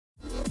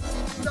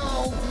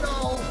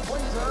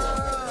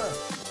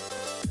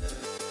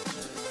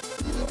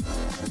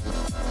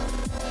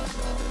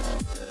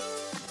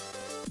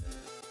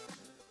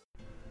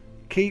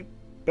Keep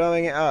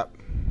blowing it up.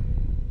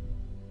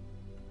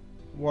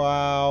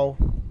 Wow.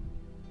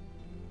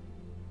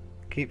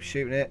 Keep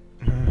shooting it.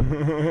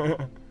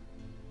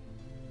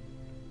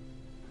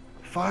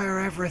 Fire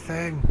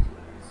everything.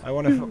 I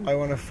want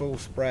a full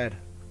spread.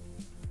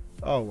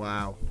 Oh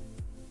wow.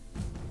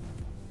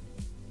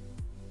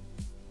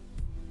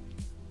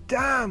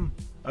 Damn.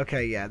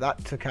 Okay, yeah,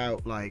 that took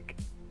out like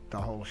the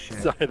whole ship.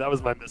 Sorry, that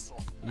was my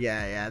missile.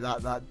 Yeah,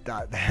 that.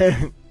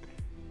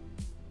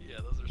 Yeah,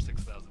 those are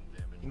 6,000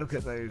 damage. Look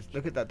at those.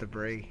 Look at that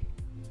debris.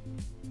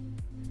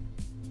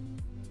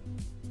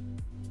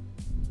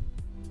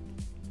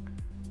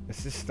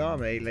 This is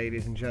Starmade,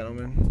 ladies and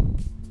gentlemen.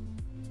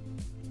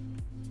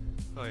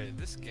 Oh yeah,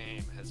 this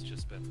game has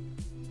just been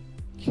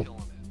killing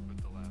it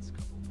with the last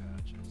couple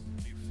patches.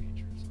 New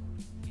features are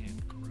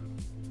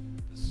incredible.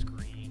 The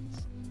screens,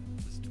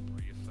 this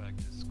debris effect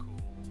is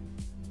cool.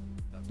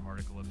 That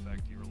particle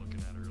effect you were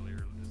looking at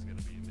earlier is going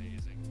to be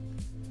amazing.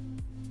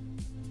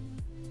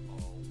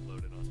 All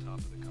loaded on top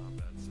of the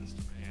combat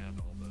system and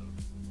all the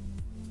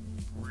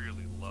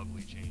really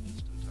lovely changes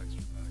to the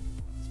texture pack in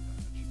the last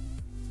patch.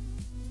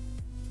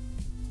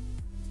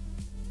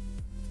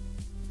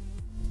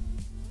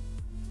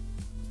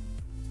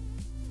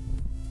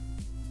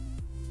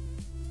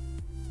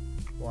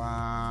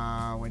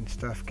 Wow, when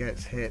stuff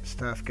gets hit,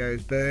 stuff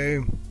goes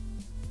boom.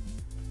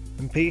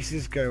 And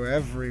pieces go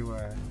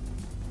everywhere.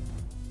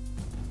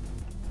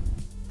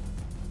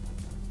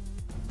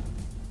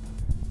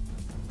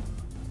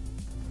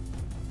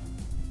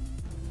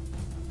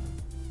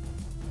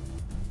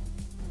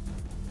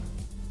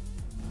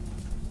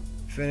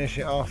 Finish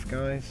it off,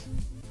 guys.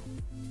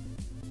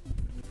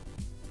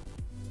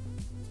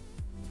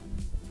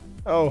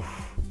 Oh.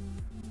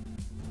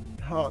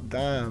 Hot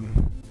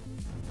damn.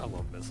 I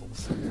love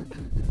missiles.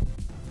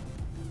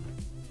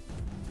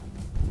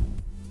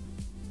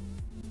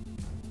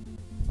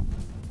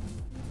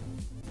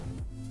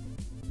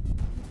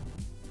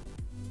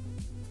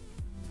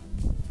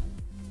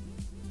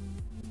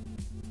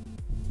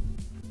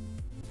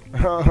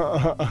 Not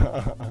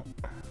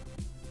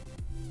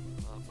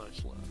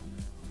much left.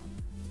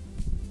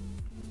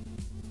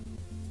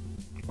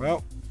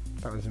 Well,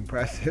 that was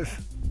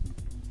impressive.